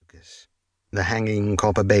surface. The hanging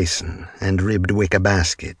copper basin and ribbed wicker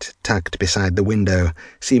basket tucked beside the window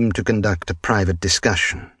seemed to conduct a private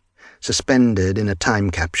discussion, suspended in a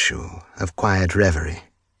time capsule of quiet reverie.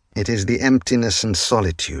 It is the emptiness and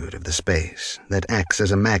solitude of the space that acts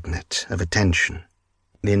as a magnet of attention.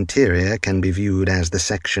 The interior can be viewed as the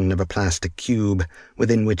section of a plastic cube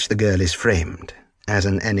within which the girl is framed as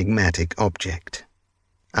an enigmatic object.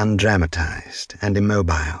 Undramatized and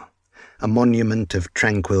immobile, a monument of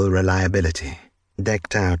tranquil reliability,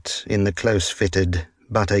 decked out in the close-fitted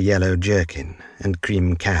butter-yellow jerkin and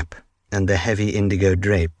cream cap, and the heavy indigo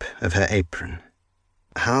drape of her apron.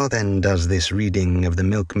 How then does this reading of the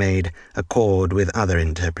milkmaid accord with other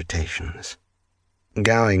interpretations?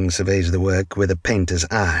 Gowing surveys the work with a painter's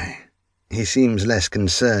eye. He seems less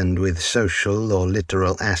concerned with social or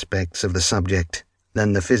literal aspects of the subject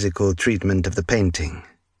than the physical treatment of the painting.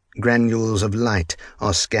 Granules of light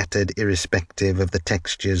are scattered irrespective of the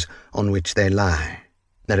textures on which they lie.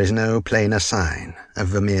 There is no plainer sign of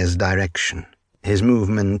Vermeer's direction, his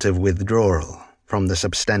movement of withdrawal from the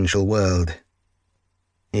substantial world.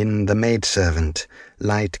 In The Maidservant,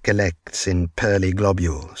 light collects in pearly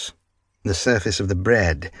globules. The surface of the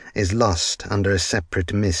bread is lost under a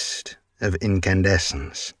separate mist of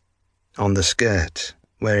incandescence. On the skirt,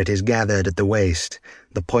 where it is gathered at the waist,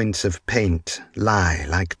 the points of paint lie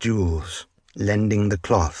like jewels, lending the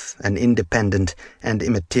cloth an independent and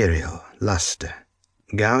immaterial luster.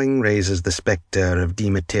 Gowing raises the spectre of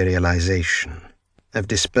dematerialization, of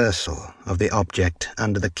dispersal of the object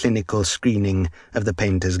under the clinical screening of the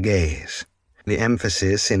painter's gaze. The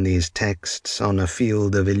emphasis in these texts on a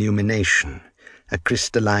field of illumination, a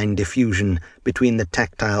crystalline diffusion between the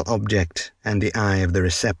tactile object and the eye of the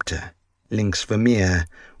receptor, links Vermeer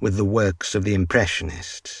with the works of the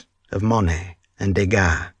Impressionists, of Monet and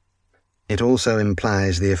Degas. It also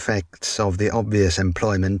implies the effects of the obvious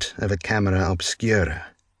employment of a camera obscura,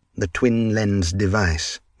 the twin-lens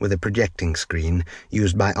device with a projecting screen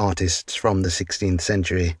used by artists from the 16th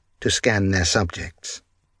century to scan their subjects.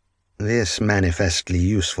 This manifestly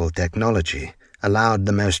useful technology allowed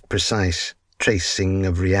the most precise tracing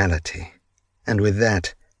of reality, and with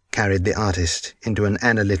that carried the artist into an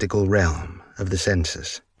analytical realm of the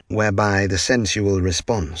senses, whereby the sensual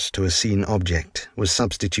response to a seen object was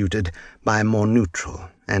substituted by a more neutral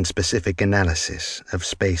and specific analysis of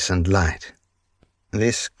space and light.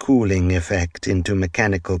 This cooling effect into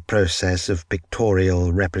mechanical process of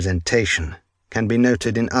pictorial representation can be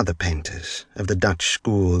noted in other painters of the Dutch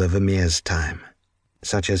school of Vermeer's time,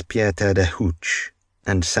 such as Pieter de Hooch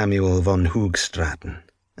and Samuel von Hoogstraten,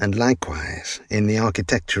 and likewise in the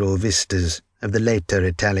architectural vistas of the later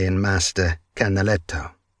Italian master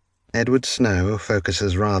Canaletto. Edward Snow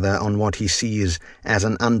focuses rather on what he sees as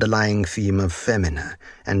an underlying theme of feminine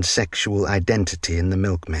and sexual identity in the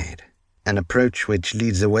milkmaid, an approach which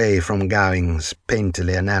leads away from Gowing's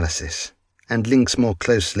painterly analysis and links more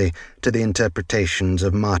closely to the interpretations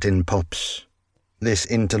of Martin Pops. This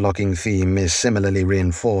interlocking theme is similarly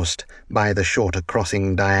reinforced by the shorter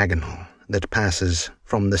crossing diagonal that passes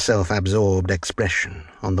from the self-absorbed expression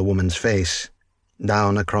on the woman's face,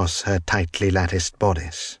 down across her tightly latticed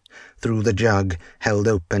bodice, through the jug held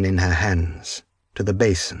open in her hands, to the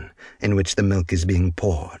basin in which the milk is being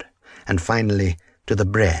poured, and finally to the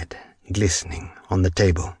bread glistening on the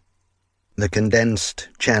table. The condensed,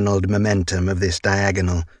 channeled momentum of this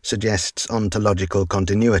diagonal suggests ontological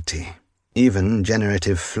continuity, even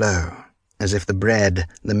generative flow, as if the bread,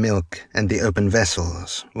 the milk, and the open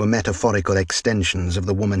vessels were metaphorical extensions of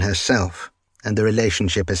the woman herself and the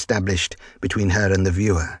relationship established between her and the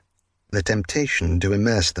viewer. The temptation to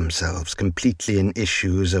immerse themselves completely in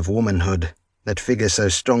issues of womanhood that figure so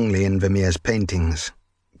strongly in Vermeer's paintings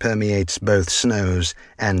permeates both Snow's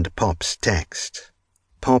and Pop's text.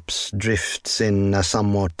 Pop's drifts in a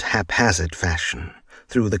somewhat haphazard fashion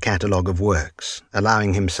through the catalogue of works,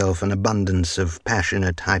 allowing himself an abundance of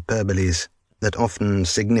passionate hyperboles that often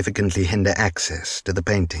significantly hinder access to the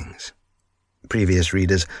paintings. Previous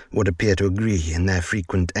readers would appear to agree in their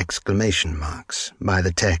frequent exclamation marks by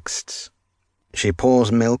the texts. She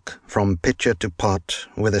pours milk from pitcher to pot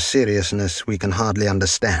with a seriousness we can hardly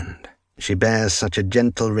understand. She bears such a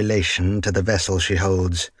gentle relation to the vessel she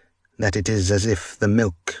holds that it is as if the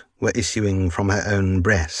milk were issuing from her own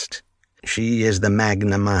breast. She is the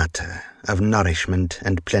magna mater of nourishment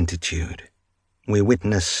and plenitude. We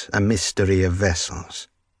witness a mystery of vessels,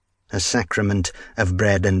 a sacrament of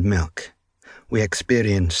bread and milk. We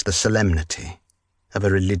experience the solemnity of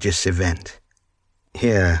a religious event.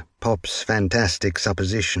 Here, Pop's fantastic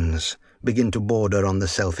suppositions begin to border on the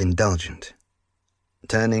self-indulgent.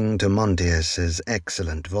 Turning to Montius's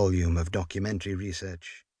excellent volume of documentary research,